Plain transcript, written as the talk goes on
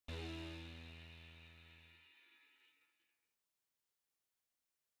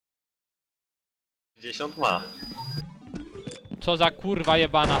50 ma. Co za kurwa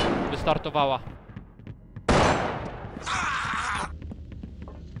jebana wystartowała.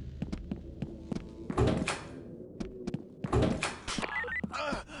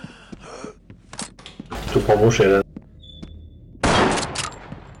 Tu pomóż jeden.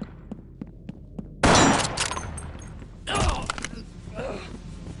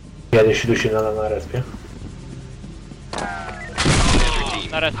 Jeden siedzi się na respie.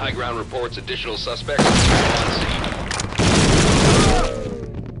 Na res. High ground reports additional suspects on scene.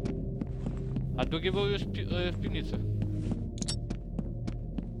 A drugi był już w piwnicy.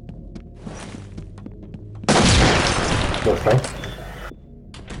 Dostał.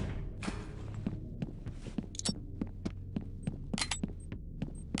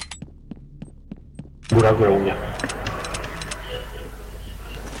 Góra u mnie.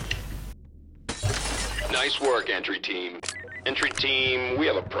 Nice work, entry team. Entry team, we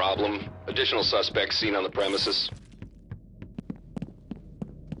have a problem. Additional suspects seen on the premises.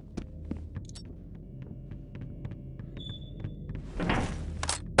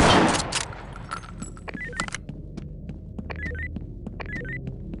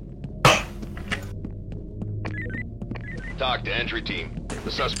 Talk to entry team.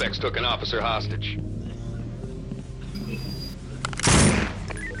 The suspects took an officer hostage.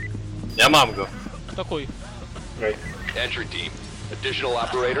 Ja mam go. To chuj. Right. Entry team. Additional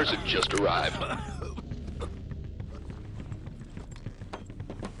operators have just arrived. An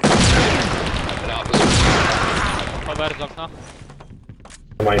officer. Cover z okna.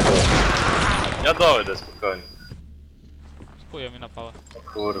 Ja dojdę spokojnie. Spuje mi na pałę. O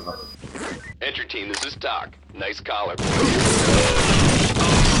kurwa. Entry team, this is Doc. Nice collar.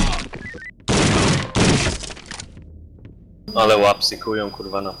 Ale łapsykują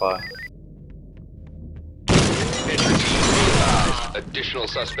kurwa na pałę. Entry team, be advised. Additional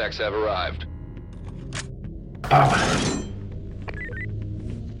suspects have arrived.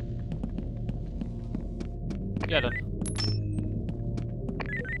 Jeden.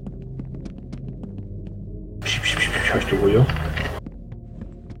 Chodź tu wuju.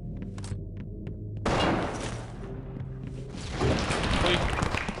 Chuj.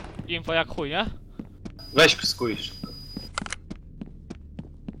 Info jak chuj, nie? Weź pskujesz.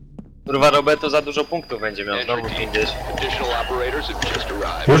 Kurwa Roberto za dużo punktów będzie miał, Entry znowu team, 50. additional operators have just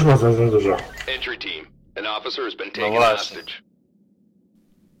arrived. Już ma za dużo. Entry team, an officer has been taken właśnie. hostage.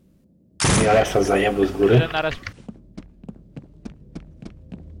 Ja reszta zajebł z góry. Jeden na res.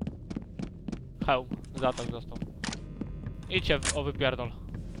 Hełm. ZatoX został. Idźcie o wypierdol.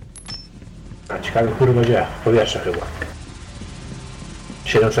 A ciekawe kurwa gdzie? Powietrze chyba.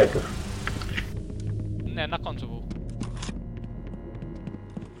 7 sekund. Nie, na końcu był.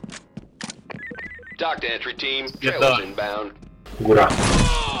 Talk to entry team, Get trailers done. inbound. Góra.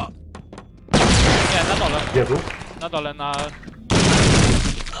 Nie, na dole. Gdzie był? Na dole, na...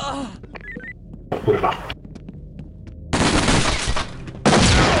 O kurwa.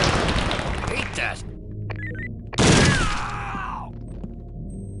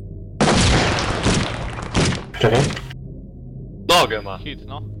 Czekaj. Nogę ma. Hit,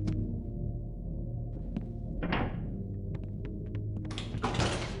 no.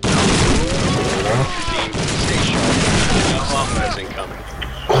 Team, stay sharp. Suspects incoming.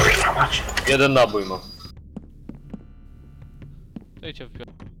 Kurwa macie. Jeden nabój ma. To idźcie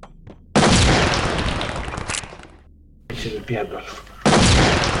wypierdol. Się wypierdol.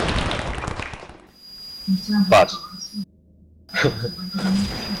 Patrz.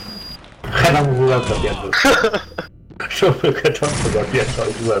 Chyba mu w łeb zapierdol. Szumny ketchupu zapierdol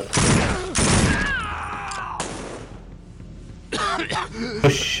w łeb.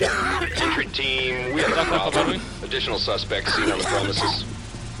 Puść się. Entry team, we have a problem. Additional suspects seen on the premises.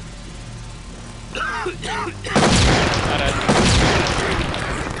 Na res.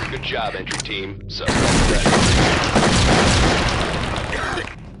 Good job, entry team. Suspect ready.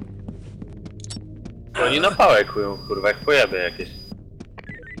 Oni na pałę kują, kurwa, jak pojeby jakieś.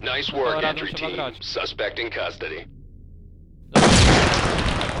 Nice work, Dobra, entry trzeba team. grać. Suspect in custody.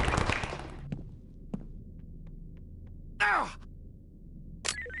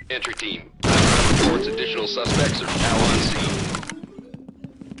 Entry team, reports additional suspects are now on scene.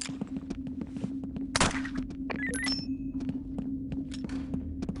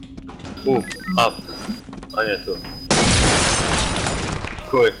 Up. A nie tu.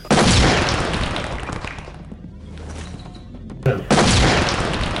 Chuj.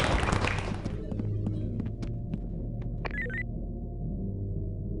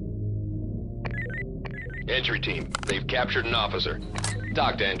 Entry team, they've captured an officer.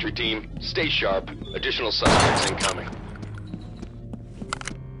 Talk to entry team, stay sharp. Additional suspects incoming.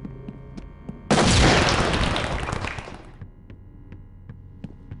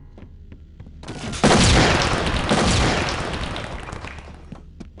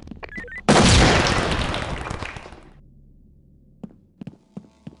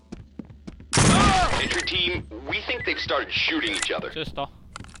 We think they've started shooting each other. Czysto.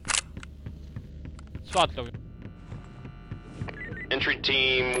 SWAT robił. Entry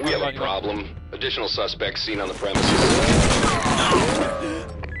team, we have a problem. Additional suspects seen on the premises.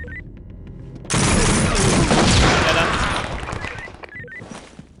 Jeden.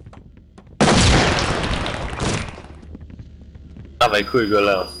 Dawaj, kuj go,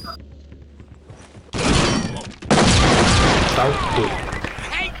 Leon. Stał? Tu.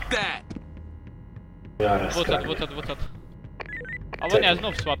 Jarę WC. Albo nie,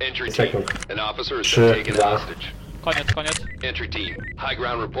 znów SWAT. Entry Second. team, an officer has Trzy, been taken dwa. hostage. Koniec. Entry team, high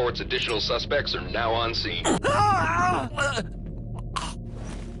ground reports additional suspects are now on scene.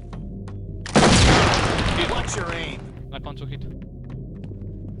 Hit. Na końcu hit.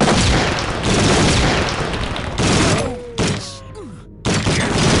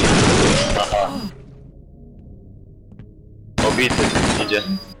 Aha. Obity, idzie.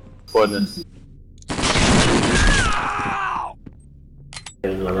 Chłodny.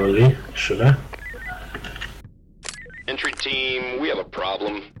 Jeden na nogi. Szybę. Entry team, we have a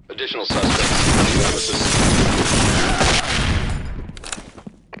problem. Additional suspects on the premises.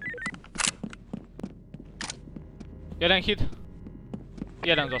 Jeden hit.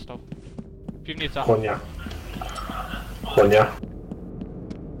 Jeden został. Piwnica. Chłonia.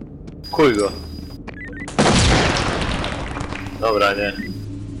 Kuj go. Dobra, nie.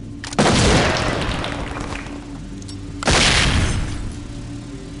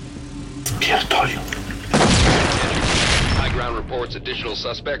 Pierdolił. High ground reports additional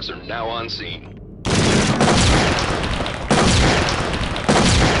suspects are now on scene.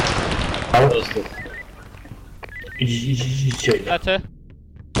 Po prostu. Idźcie. Lecę.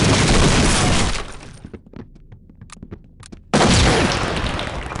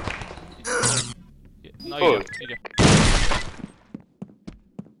 No idzie.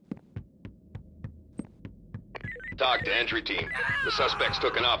 Talk to entry team. The suspects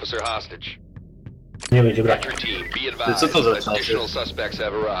took an officer hostage. Nie będzie brać. Entry team, be Co advised, to za czasy? additional suspects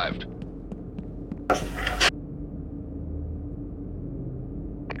have arrived.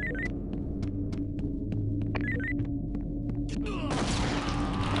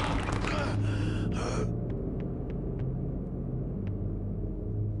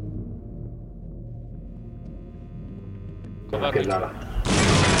 Napierdala.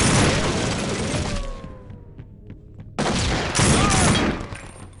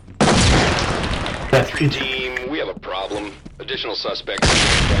 Entry team, we have a problem. Additional suspects on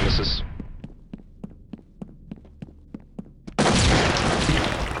the premises.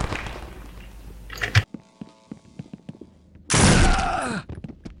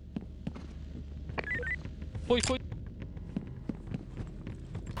 Chuj.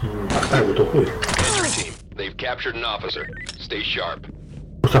 Tak, bo to chuj. Entry team, they've captured an officer. Stay sharp.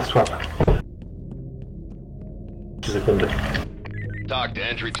 Ustaw słaba. 3 sekundy. Talk to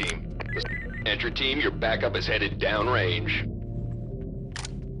entry team. Entry team, your backup is headed downrange.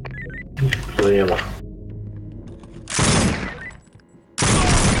 To nie ma.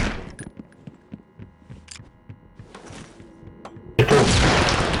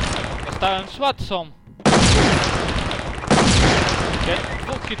 Dostałem SWAT są.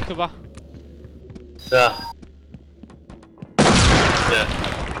 Dwóch hit chyba. Ja. Nie.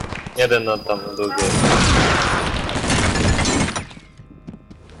 Jeden na tam na drugie.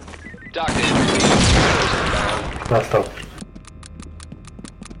 Talk to entry team. Nastał.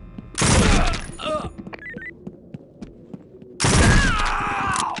 Kurwa.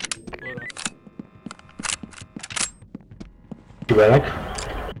 Kibelek.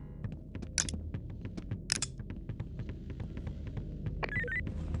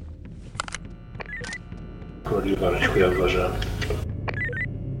 Kurwa, że chuja zważyłem.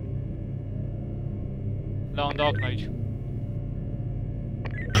 Leon do okna idź.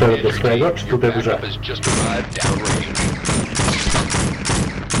 Przelot do swojego, czy Your tutaj w grze? backup has just arrived downrange.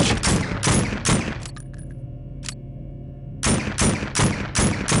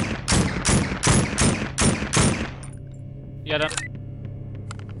 Jeden.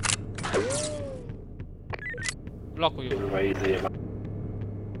 Blokuj ją. Kurwa, i zjeba.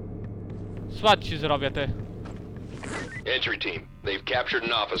 SWAT ci zrobię, ty. Entry team, they've captured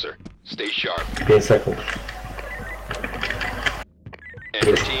an officer. Stay sharp. 5 sekund.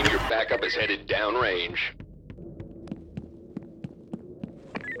 Entry team, your backup is headed downrange.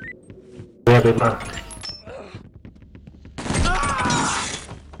 Jeden na.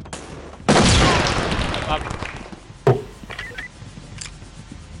 Mam.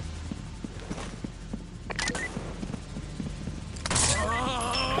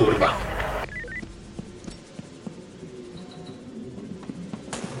 Kurwa.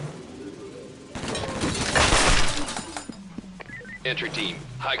 Entry team,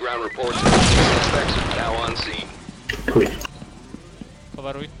 high ground reports. Suspects are now on scene. Chuj.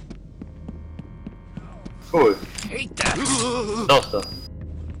 Coveruj. Chuj. Dostał.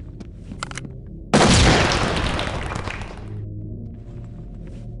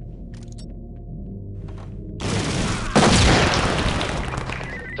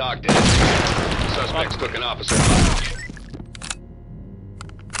 Talk to entry team. The suspects took an officer hostage.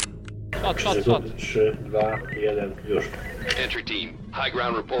 Słod. 3, 2, 1, już. Entry team, high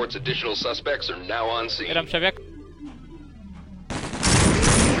ground reports. Additional suspects are now on scene. Jeden przebieg.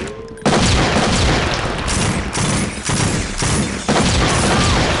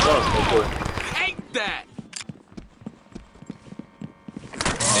 Dostał, chuj.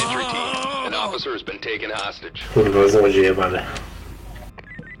 Entry team, an officer has been taken hostage. Kurwa, złodziej jebane.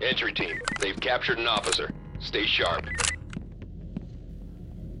 Entry team, they've captured an officer. Stay sharp.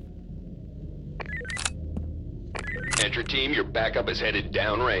 Entry team, your backup is headed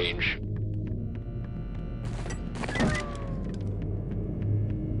downrange.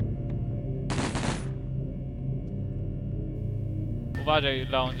 Uważaj,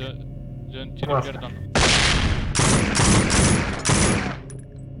 Leon, że cię nie pierdolą.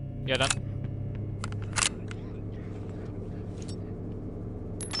 Jeden.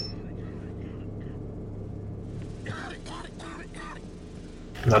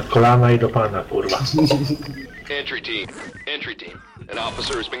 Nad kolana i do pana, kurwa. Entry team, an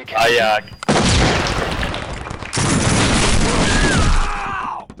officer has been A captured. jak?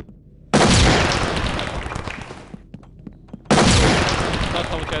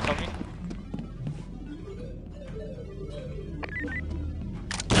 Dostał u ciebie, Tommy.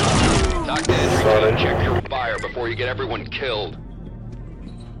 Talk to entry Sorry. team, check your fire before you get everyone killed.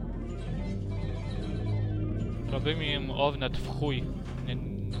 Robimy im ownet w chuj.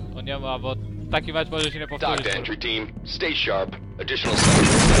 On nie ma, bo taki mecz może się nie Talk powtórzyć. to entry team, stay sharp. Additional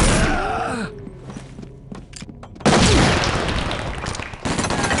suspects.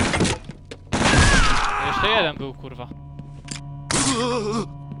 Jeszcze jeden był, kurwa.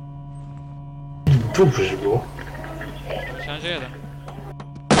 Tu przecież było. Myślałem, że jeden.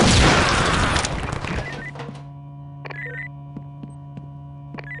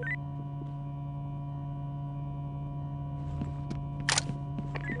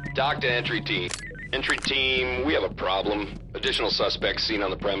 Talk to entry team. Entry team, we have a problem. Additional suspects seen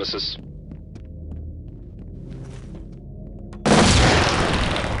on the premises.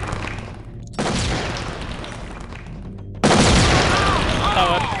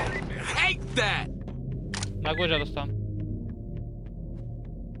 Dostałem. Na górze dostałem.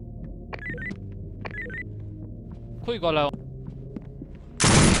 Chuj go, Leon.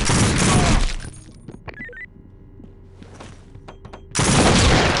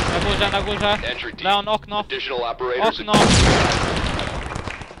 Na górze. Entry team. Leon, okno. Additional operators. Okno.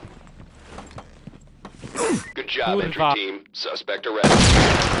 Good job, entry Kurwa. team. Suspect arrested.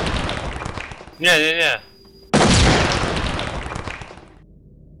 Nie.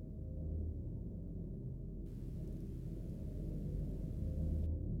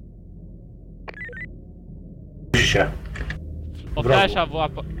 Się. O flesza w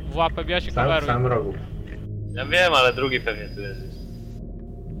łapę bierz i Sam coveruj. rogu. Ja wiem, ale drugi pewnie tu jest.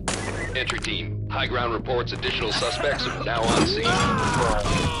 Entry team. High ground reports additional suspects are now on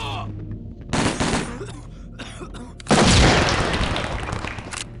scene.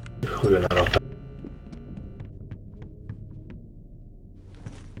 Chuj na rota.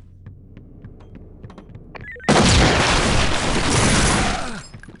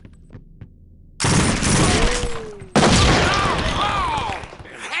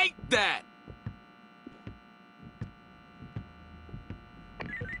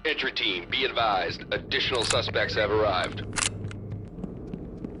 Entry team, be advised. Additional suspects have arrived.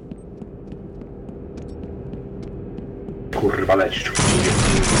 Kurwa, leci tu.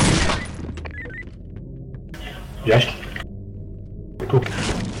 Widziałeś? Tu.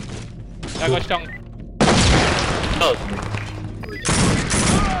 Ja go ściągnę. Dostał.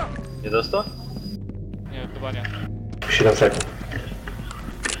 Nie dostał? Nie, chyba nie. 7 sekund.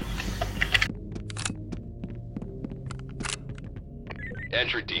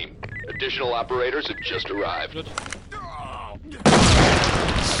 Entry team, additional operators have just arrived. Rzut.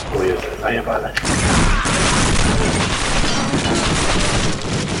 O Jezu, zajebane.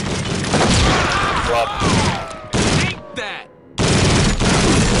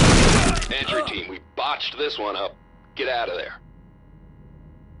 Entry team, we botched this one up. Get out of there.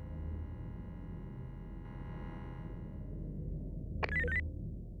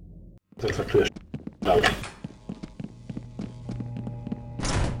 Co czujesz? Dobra.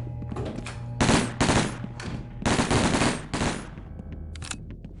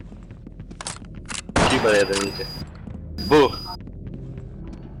 Ale jeden idzie. Buch!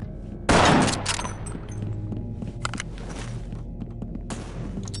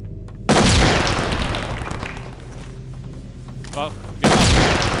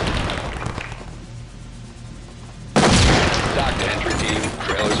 Dock to entry team.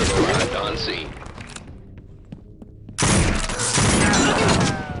 Trailers have arrived on scene.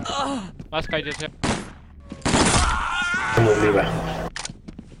 Maska idziecie. To możliwe.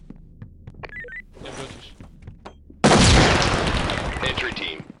 Nie wrócisz. Entry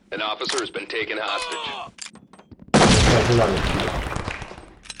team. An officer has been taken hostage. Zazulany.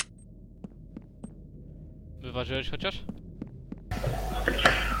 Wyważyłeś chociaż?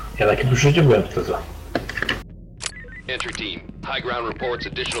 Ja takim już nie byłem to co. Entry team. High ground reports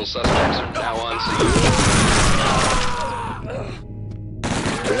additional suspects are now on scene.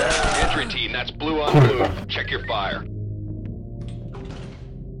 Entry team, that's blue on blue. Check your fire.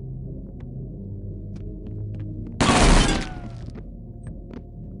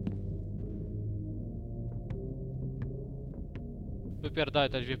 Wypierdalaj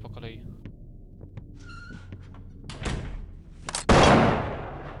te drzwi po kolei.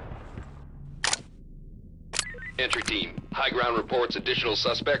 Entry team. High ground reports additional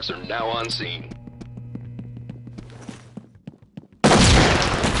suspects are now on scene.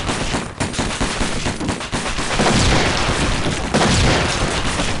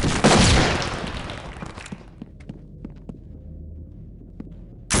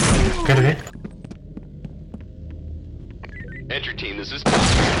 Kerwie? Entry team, this is Tom.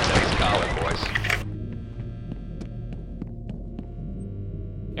 Nice calling, boys.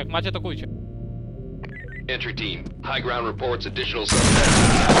 Jak macie, to kujcie. Entry team. High ground reports additional suspects are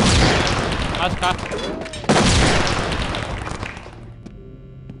now on scene. Maska.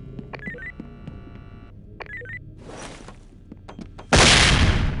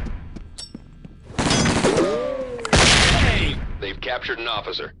 They've captured an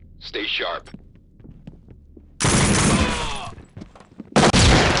officer. Stay sharp.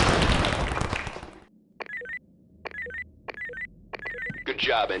 Good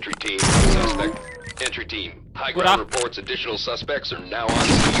job, entry team. Suspect. Entry team. High ground reports additional suspects are now on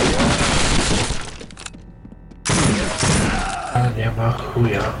scene. A nie ma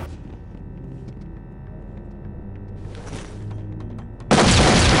chuja.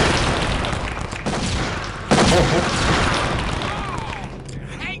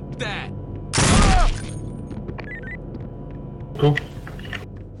 Tu?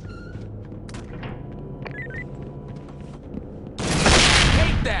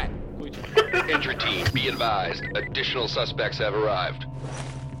 Kujcie. Entry team, be advised. Additional suspects have arrived.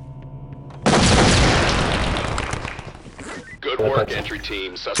 Good work, entry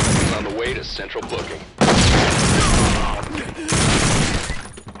team. Suspect is on the way to central booking.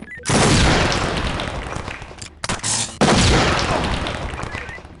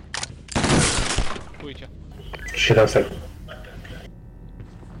 Kujcie. 7 sekund.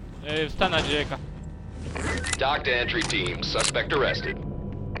 Wstań na dziejka. Dock to entry team. Suspect arrested.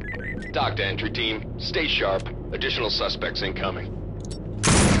 Dock to entry team. Stay sharp. Additional suspects incoming.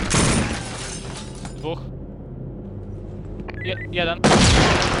 Dwóch. Jeden.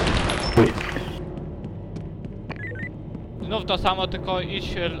 Chuj. Znów to samo, tylko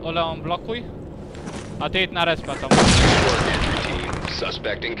idź Oleon blokuj. A ty idź na respa tam. Nice work, entry team.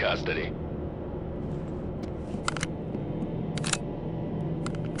 Suspect in custody.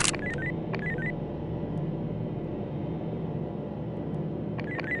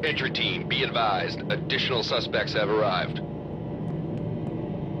 Entry team, be advised. Additional suspects have arrived.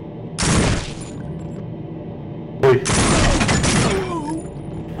 Chuj.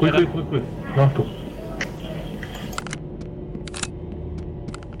 Chuj. No tu.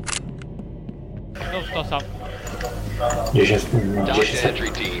 Znów to samo. 10 Dock to sekund.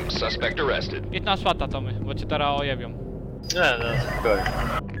 entry team. Suspect arrested. Idź na swata Tomy, bo cię teraz ojebią. Nie, no, spokojnie.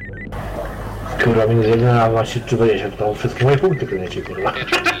 Kurwa, minus 1, a właśnie 20, to wszystkie moje punkty kleniecie, kurwa.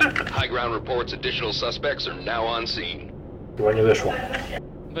 Entry team, high ground reports additional suspects are now on scene. Chyba nie wyszło.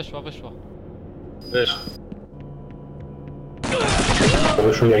 Wyszło. Wiesz. To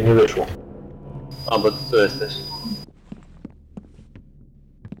wyszło jak nie wyszło. A, bo ty tu jesteś.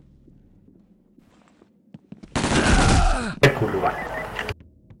 Kurwa.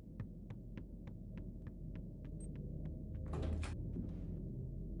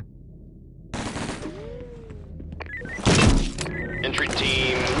 Entry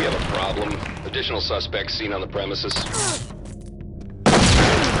team, we have a problem. Additional suspects seen on the premises.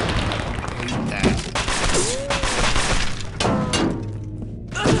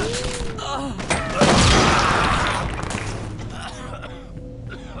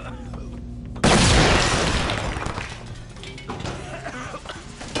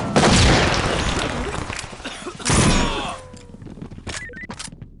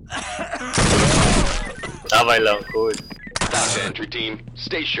 Dawaj Leon, chuj. Dock to entry team.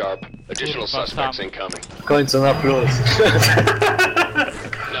 Stay sharp. Additional Kurwa, suspects sam. incoming. W końcu na plus.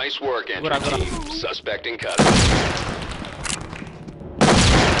 Nice work, entry Góra, góra. team. Suspect in custody.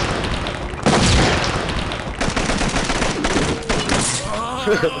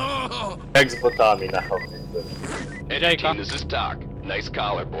 Jak z botami na chodnik. Entry Jajka. team, this is Doc. Nice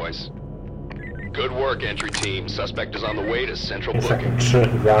collar, boys. Good work, entry team. Suspect is on the way to central Jest booking. taki 3,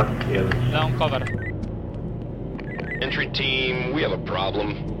 2, 1. Leon cover. Entry team, we have a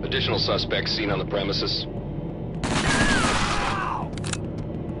problem. Additional suspects seen on the premises.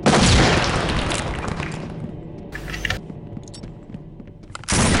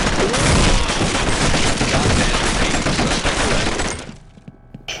 Suspect arrested.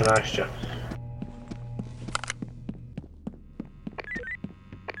 13.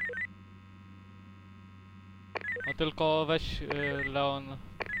 No tylko weź Leon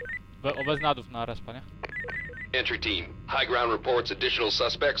bez nadów na respa, nie? Entry team, high ground reports additional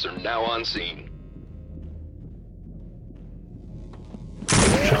suspects are now on scene.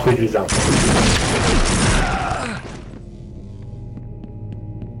 Przechuj drzwi zamknął.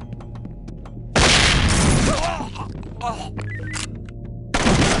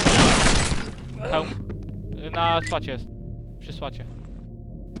 Hełm. Na słacie jest. Przy słacie.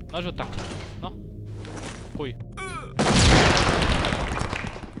 No rzut tak. No. Chuj.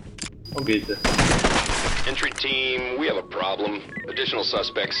 Obity. Entry team, we have a problem. Additional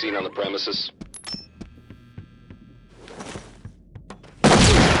suspects seen on the premises.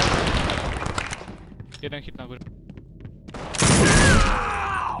 Jeden hit na górze.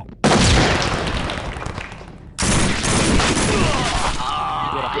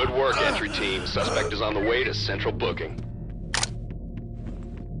 Góra. Good work, entry team. Suspect is on the way to central booking.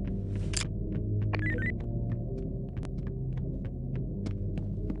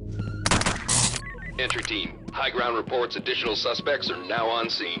 Entry team, high ground reports additional suspects are now on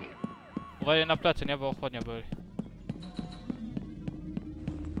scene. Uważaj na plecy, nie? Bo ochłodnie byli.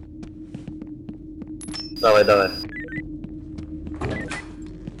 Dawaj, dawaj.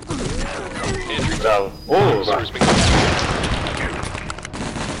 Entry team, Brawo. officer's been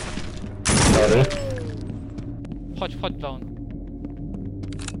Sorry. Chodź, chodź Leon.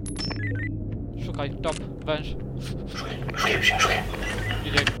 Szukaj, top, węż. Szukaj się, szukaj.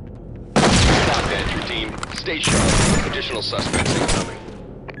 Idzie. Dock to entry team. Stay sharp. Additional suspects incoming.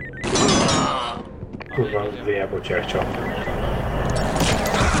 Kurwa, wyjebał cię jak chciał.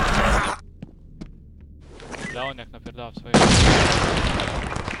 Leon jak napierdala w swoje.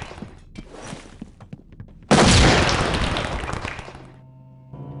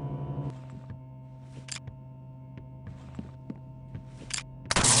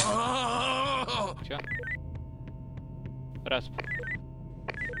 Gdzie? Resp.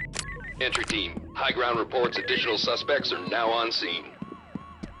 Entry team, high ground reports additional suspects are now on scene.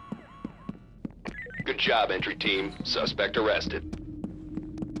 Good job, entry team. Suspect arrested.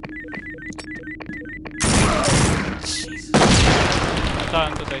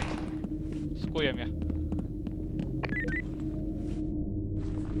 Stałem tutaj. Skuje mnie.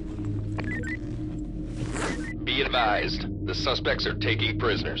 Be advised, the suspects are taking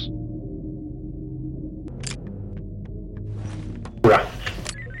prisoners. Góra.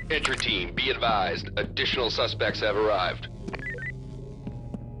 Entry team, be advised, additional suspects have arrived.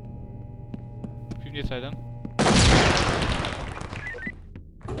 Piwnica jeden.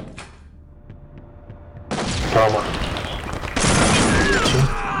 Toma.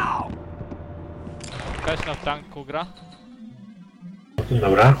 Kaś na tanku gra.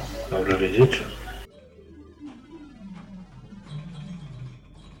 Dobra, dobrze wiedzieć.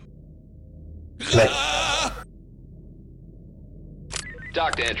 Leć.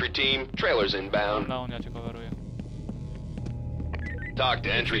 Dock to entry team, trailers inbound. Leon, ja cię coveruję. Dock to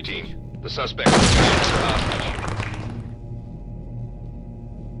entry team. The suspects are found as a hostage.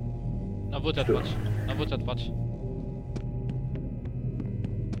 Na WC patrz. Na WC patrz.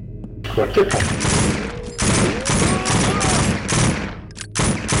 Chyba typa.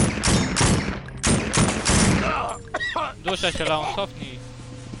 Duszę się Leon, cofnij.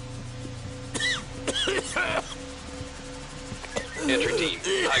 Entry team,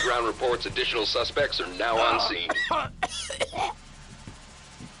 high ground reports additional suspects are now on scene.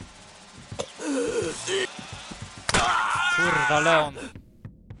 Kurwa Leon.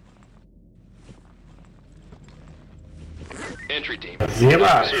 Entry team,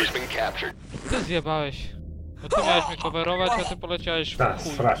 Zjebałeś. officer's been captured. Ty zjebałeś. No ty miałeś mnie coverować, a ty poleciałeś w Tak,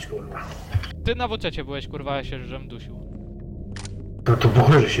 chuj. srać kurwa. Ty na WC byłeś, kurwa, ja się żem dusił. No to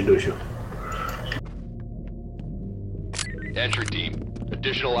Boże się dusił. Entry team,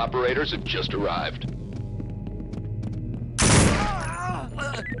 additional operators have just arrived.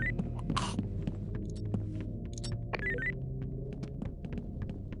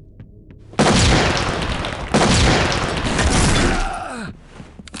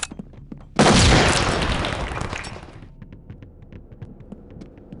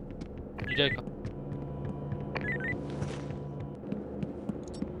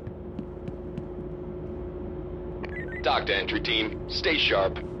 Dock to entry team. Stay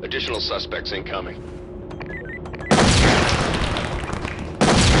sharp. Additional suspects incoming.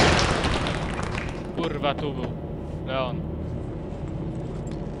 Kurwa, tu był. Leon.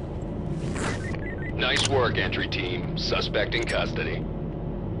 Nice work, entry team. Suspect in custody.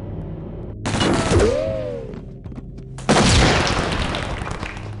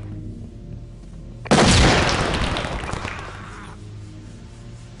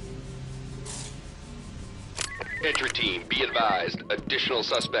 Entry team, be advised. Additional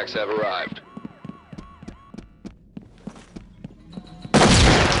suspects have arrived.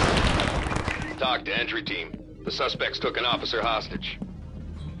 Talk to entry team. The suspects took an officer hostage.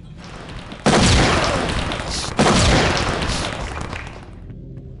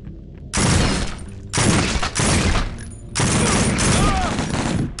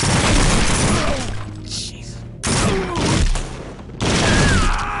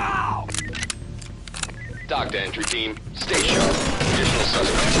 Talk to entry team. Stay sharp. Additional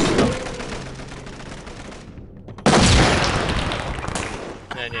suspects.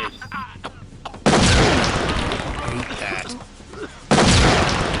 Nie, nie.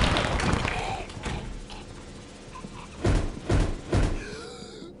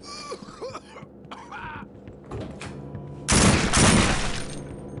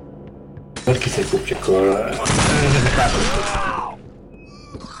 Lotki sobie kupcie, kurwa.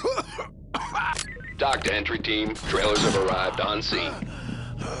 Talk to entry team. Trailers have arrived on scene.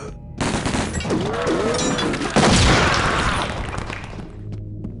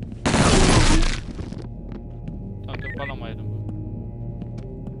 Tamten paloma jeden był.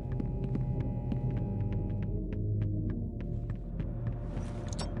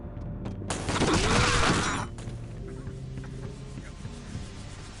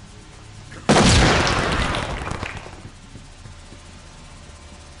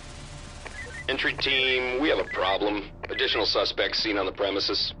 Entry team, we have a problem. Additional suspects seen on the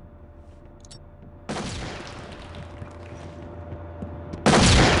premises.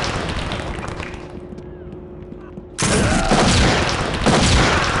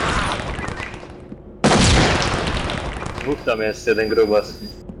 Dwóch tam jest, jeden grubas.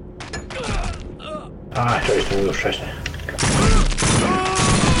 A, to już to było wcześniej.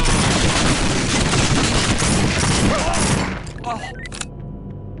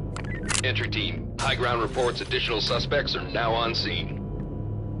 Entry team, high ground reports additional suspects are now on scene.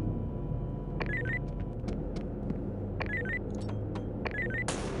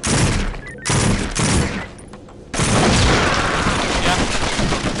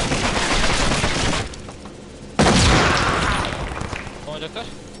 Pomoże ktoś?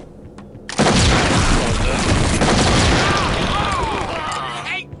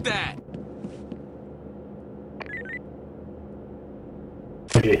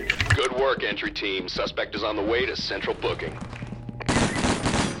 Gdzie? Good work, entry team. Suspect is on the way to central booking.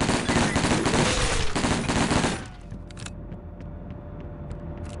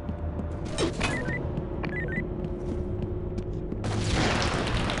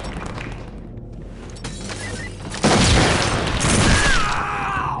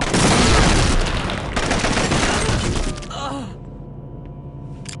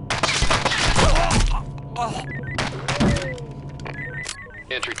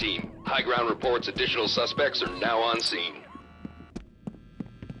 Entry team, high ground reports additional suspects are now on scene.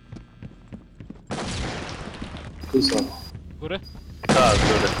 Tu są. Góry? Tak,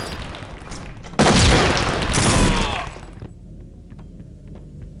 góry.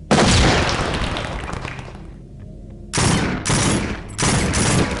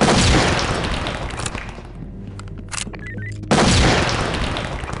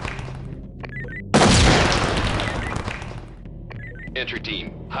 Entry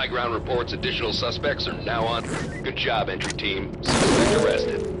team, high ground reports additional suspects are now on. Good job, entry team. Suspect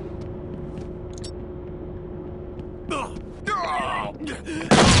arrested.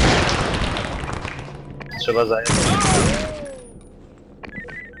 Trzeba zająć.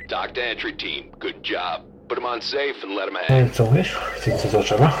 Dock to entry team. Good job. Put them on safe and let them Nie hang. wiem co mówisz? Co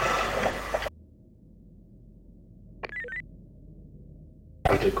trzeba?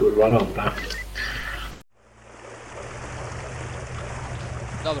 A ty kurwa dobra.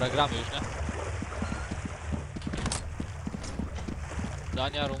 Dobra, gramy już, nie?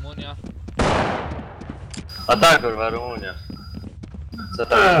 Dania, Rumunia. A tak, kurwa, Rumunia. Co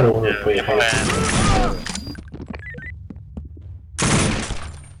tam? A, Rumunia pojechała.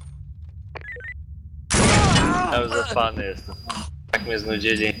 Ja już zaspany jestem. Tak mnie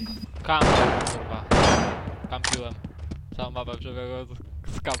znudzili. Kampił, kurwa. Kampiłem. Całą mapę przebiegłem,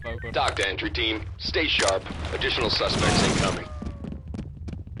 skapał, kurwa. Dock to entry team. Stay sharp. Additional suspects incoming.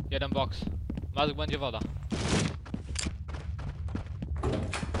 Jeden box. Mazk będzie woda.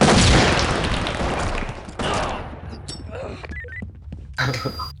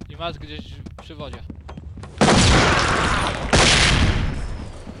 Masz gdzieś przy wodzie.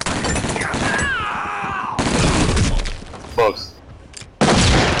 Box.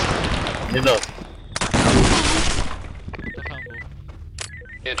 Nie dos. To tam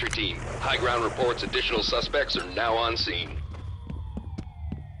był. Entry team, high ground reports additional suspects are now on scene.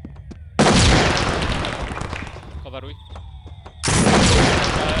 Coveruj.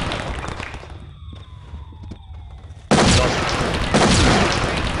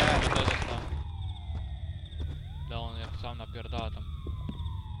 Leon jak sam napierdala tam.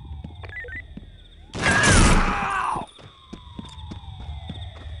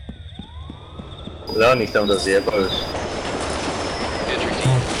 Leon ich tam rozjebał już. Entry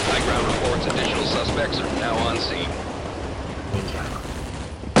team, high ground reports additional suspects are now on scene.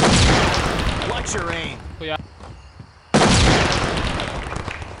 Watch your aim. Chuja.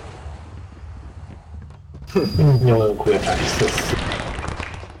 Nie ładuję tak.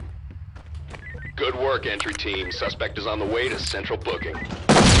 Good work, entry team. Suspect is on the way to central booking.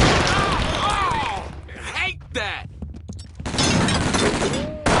 Oh, hate that.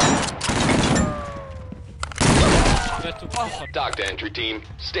 Jest tu przyszedł. Dock to entry team.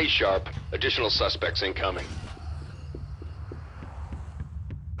 Stay sharp. Additional suspects incoming.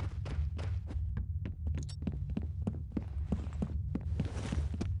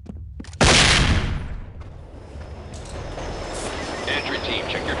 Entry team,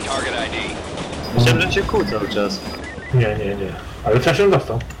 check your target ID. Myślałem, że cię kłół cały czas. Nie. Ale coś on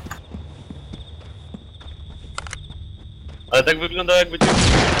dostał. Ale tak wyglądało jakby cię...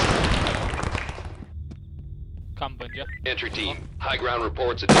 Kam będzie. Entry team, high ground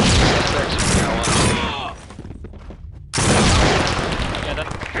reports additional suspects are now on scene. Jeden.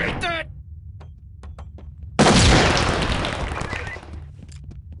 Hate that.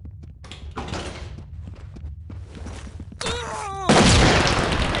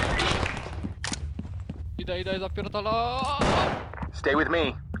 Idę, zapierdala. Stay with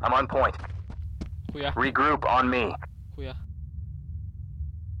me. I'm on point. Chuja, Regroup on me. chuja.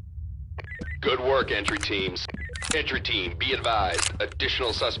 Good work, entry teams. Entry team, be advised.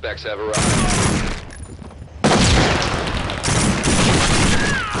 Additional suspects have arrived.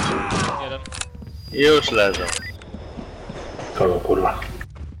 Jeden. Już leżał. Kogo kurwa.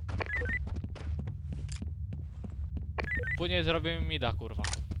 Później zrobimy mida, kurwa.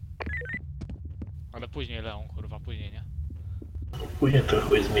 Ale później Leon, kurwa, później, nie? Później to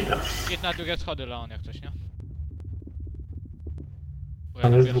chuj zmienia. Idź na drugie schody, Leon, jak coś, nie? Bo ja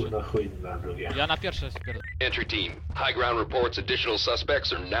Tam na jest pierwsze. dwóch na chuj na drugie. Ja na pierwsze spierdolę. Entry team, high ground reports additional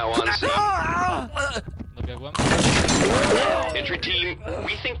suspects are now on scene. Dobiegłem. Entry team,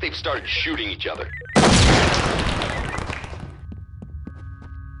 we think they've started shooting each other.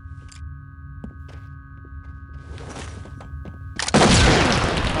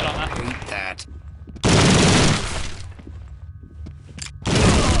 Palona. Hate that.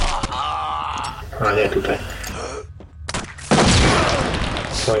 A nie, tutaj.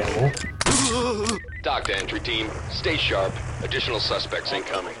 Swojemu. Dock to entry team, stay sharp. Additional suspects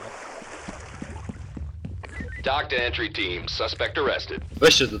incoming. Dock to entry team, suspect arrested.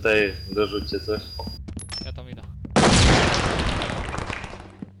 Weźcie tutaj, dorzućcie coś. Ja tam idę.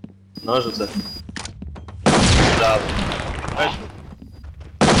 No, rzucę. Brawo. Weź.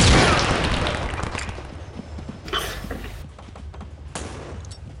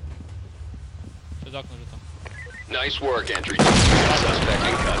 Przez okno rzucam. Nice work, entry team. Suspect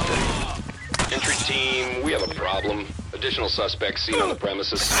in custody. Entry team, we have a problem. Additional suspects seen on the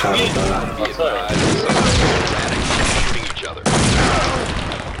premises. Be advised, the suspects are erratic, shooting each other.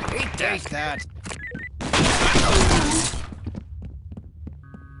 Hate that.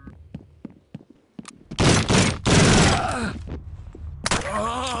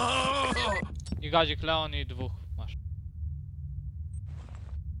 I gazik Leon i dwóch masz.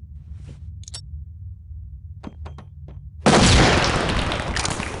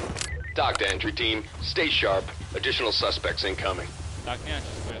 Dock to entry team, stay sharp. Additional suspects incoming. Tak, nie wiem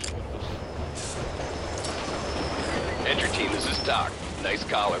czy skojarz, kurwa. Entry team, this is Doc. Nice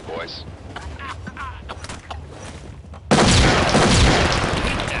collar, boys.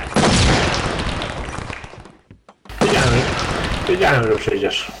 Wiedziałem, że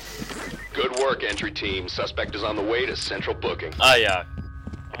przejdziesz. Good work, entry team. Suspect is on the way to central booking. A jak?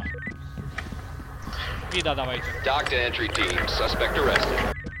 Mida dawajcie. Dock to entry team. Suspect arrested.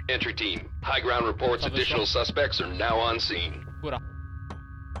 Entry team. High ground reports additional suspects are now on scene. Góra.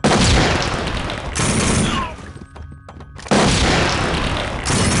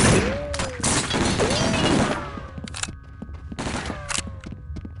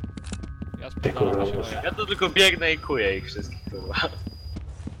 Ja spierdalam, kurwa, się boję. Ja to tylko biegnę i kuję ich wszystkich, kurwa.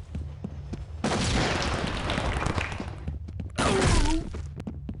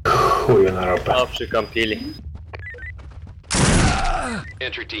 chuju na ropę. O, przykampili.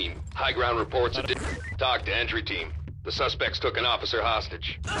 Entry team, high ground reports. Talk to entry team. The suspects took an officer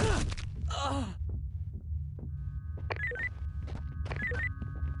hostage.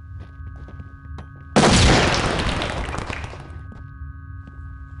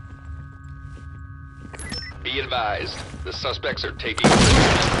 Be advised, the suspects are taking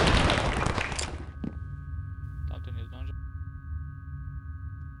prisoners. Tamten nie zdąży.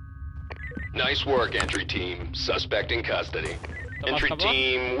 Nice work, entry team. Suspect in custody. To Entry maska była?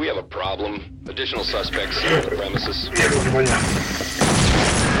 team, we have a problem. Additional suspects seen on the premises. Chyba nie.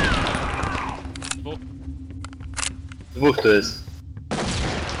 Dwóch. Dwóch tu jest.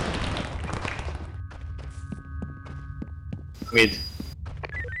 Mid.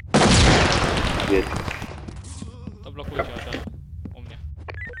 Mid. To blokujcie, Leon. U mnie.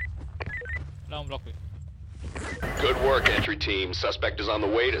 Leon, blokuj. Good work, entry team. Suspect is on the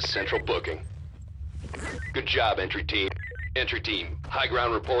way to central booking. Good job, entry team. Entry team, high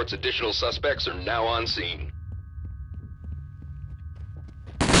ground reports additional suspects are now on scene.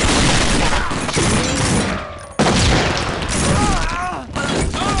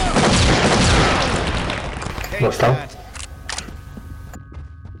 Take Dostał? that.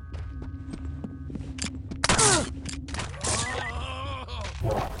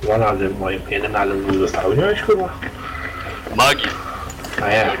 Dwa razy w moim jeden, ale już został wziąć kurwa. Magii. A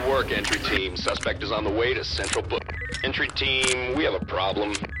ja. Good work, entry team. Suspect is on the way to central book. Entry team, we have a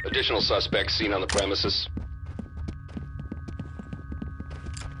problem. Additional suspects seen on the premises.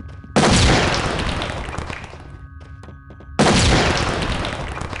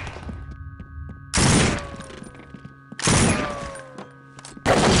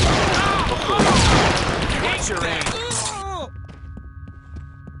 Watch your aim.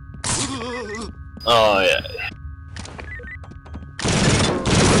 Ojej.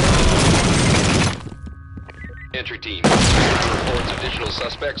 Entry team, high ground reports additional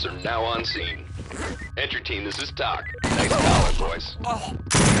suspects are now on scene. Entry team, this is Doc. Nice collar, boys.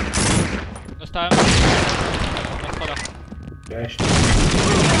 Dostałem. Na schodach. Cześć.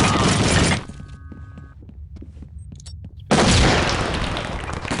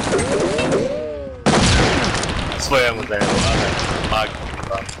 Swojemu daję, ale magii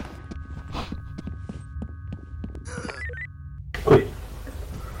chyba. Uj.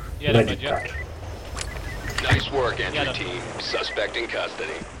 Jeden Magic będzie. touch. Nice work, entry Jadę. team. Suspect in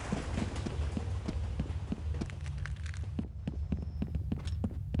custody.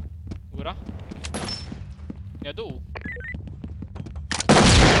 Góra? Nie, dół.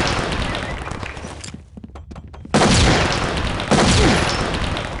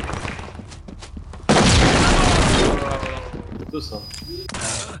 Tu są.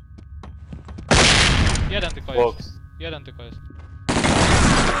 Jeden tylko jest. Box. Jeden tylko jest.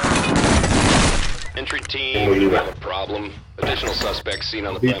 Entry team, we have a problem. Additional suspects seen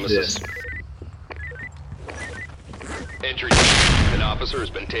on the premises. Entry team, an officer has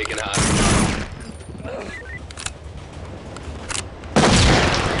been taken hostage.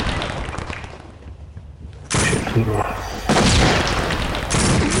 Kurwa.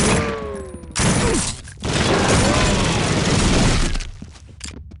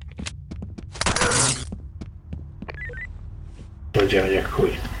 Powiedziałem jak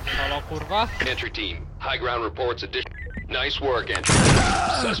chuj. Halo, kurwa. Entry team, high ground reports additional. Nice work, entry team.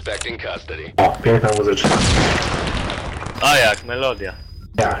 Suspect in custody. O, piękna muzyczka. A jak, melodia.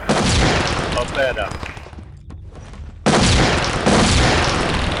 Jak? Opera.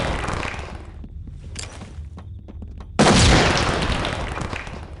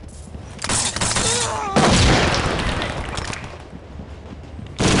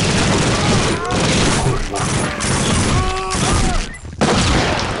 Kurwa.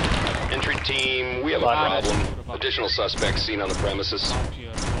 Entry team, we have a problem. Additional suspects seen on the premises.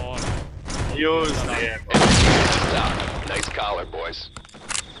 Pierdolę. Już nie. Entry team, this is Doc. Nice collar, boys.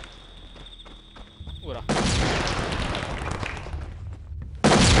 Góra.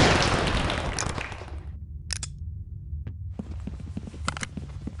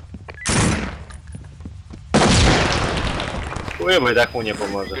 Chuj, bo i tak mu nie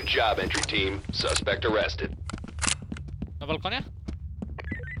pomoże. Good job, entry team. Suspect arrested. Na balkonie?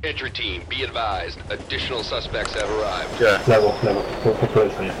 Entry team, be advised. Additional suspects have arrived. Gdzie? Lewo, lewo. Po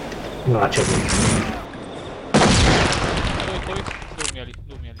polecenie. Na ciebie. Tuj.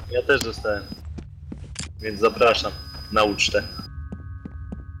 Dół mieli. Ja też dostałem. Więc zapraszam na ucztę.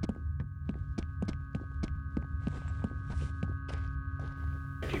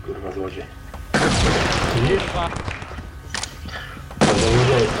 Jaki kurwa złodziej. Widzisz? Kurwa. To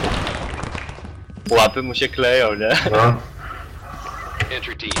złodziejstwo. Łapy mu się kleją, nie? No.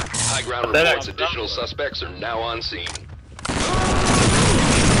 Entry team, high ground reports additional suspects are now on scene.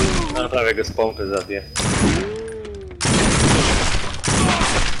 No prawie go z pompy zabiję.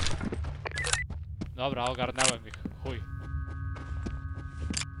 Dobra, ogarnąłem ich. Chuj.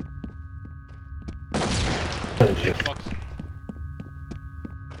 Box.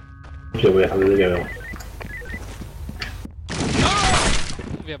 Gdzie ujechał, nie wiem.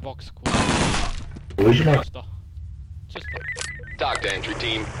 Mówię box, kurwa. Ujrzmy. Czysto. Czysto. Talk to entry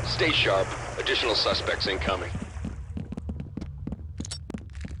team. Stay sharp. Additional suspects incoming.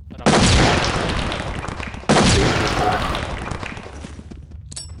 Dobra.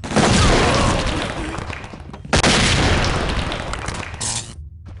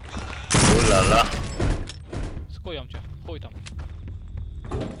 Ulala. Skują cię. Chuj tam.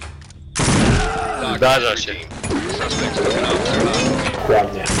 Talk to Zdarza entry się. team. Suspects looking out.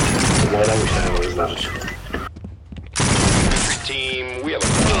 Dokładnie. Moja musiała może zdarzyć. Entry team, we have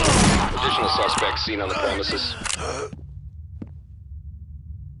a problem. Additional suspects seen on the premises.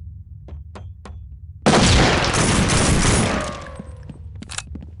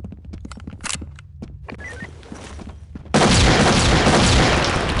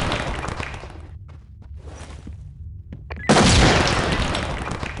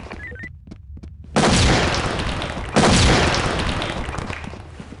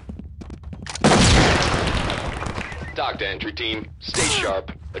 Talk to entry team. Stay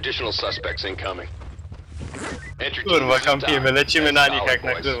sharp. Additional suspects incoming. Entry team, Kurwa, this is Tom. kampimy, lecimy na nich jak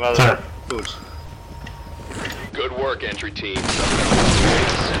na Solid, kurwa Tak. tucz. Good work, entry team. Suspects on the way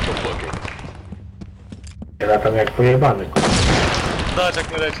to central booking. Ja latam jak pojebany, kurwa. Zobacz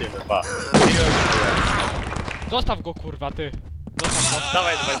jak my lecimy, pa. Zostaw go, kurwa, ty. Zostaw go.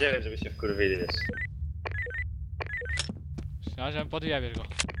 Dawaj 2-9, żeby się wkurwili, wiesz. Myślałem, że podjebiesz go.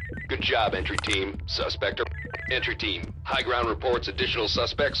 Good job, entry team. Entry team. High ground reports additional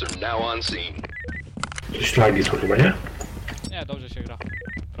suspects are now on scene. Ślagi są chyba, nie? Nie, dobrze się gra.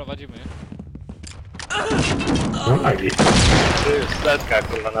 Prowadzimy, nie? No lagi. Ty już setka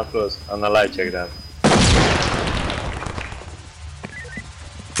kurwa na plus, a na lajcie gram.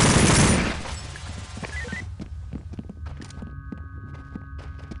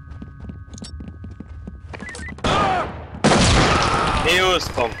 I już z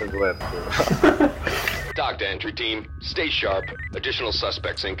pompy w łeb, kurwa. Talk to entry team. Stay sharp. Additional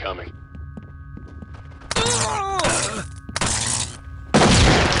suspects incoming.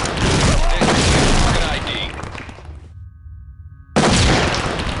 Good ID.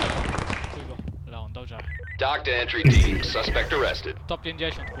 Chuj go. Leon, dobrze. Talk to entry team. Suspect arrested. Top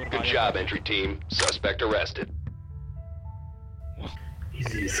 50, kurwa. Good nie. job, entry team. Suspect arrested.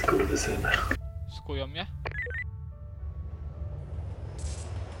 Easy, skurwysyny. Skują mnie?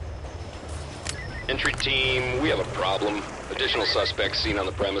 Entry team, we have a problem. Additional suspects seen on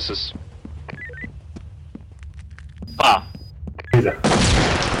the premises. Pa! Widzę.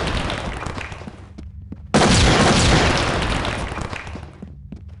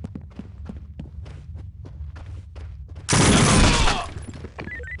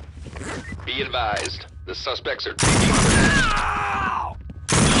 Be advised, the suspects are taking.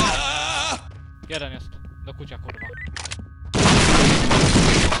 Jeden jest. Do kucia, kurwa.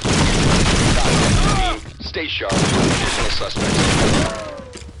 Team, stay sharp. Additional suspects.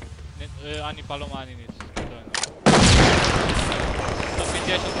 Nie, ani paloma, ani nic. Do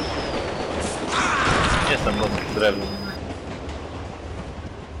 50. Jestem pod drewnem.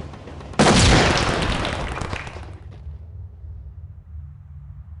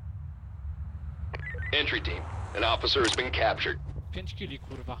 Entry team, an officer has been captured. 5 kili,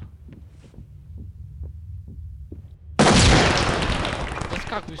 kurwa.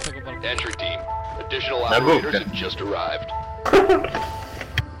 Zeskakuj z tego balkonu. Entry team, additional Na operators główkę. have just arrived.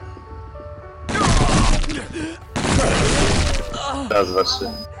 Raz, dwa, trzy.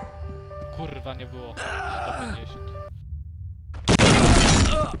 Kurwa, nie było. 150.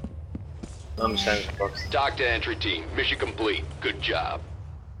 No myślałem, że box. Talk to entry team. Mission complete. Good job.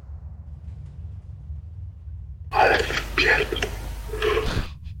 Ale pierd...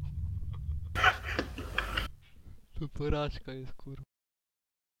 Tu porażka jest, kurwa.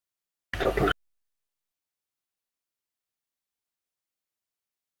 To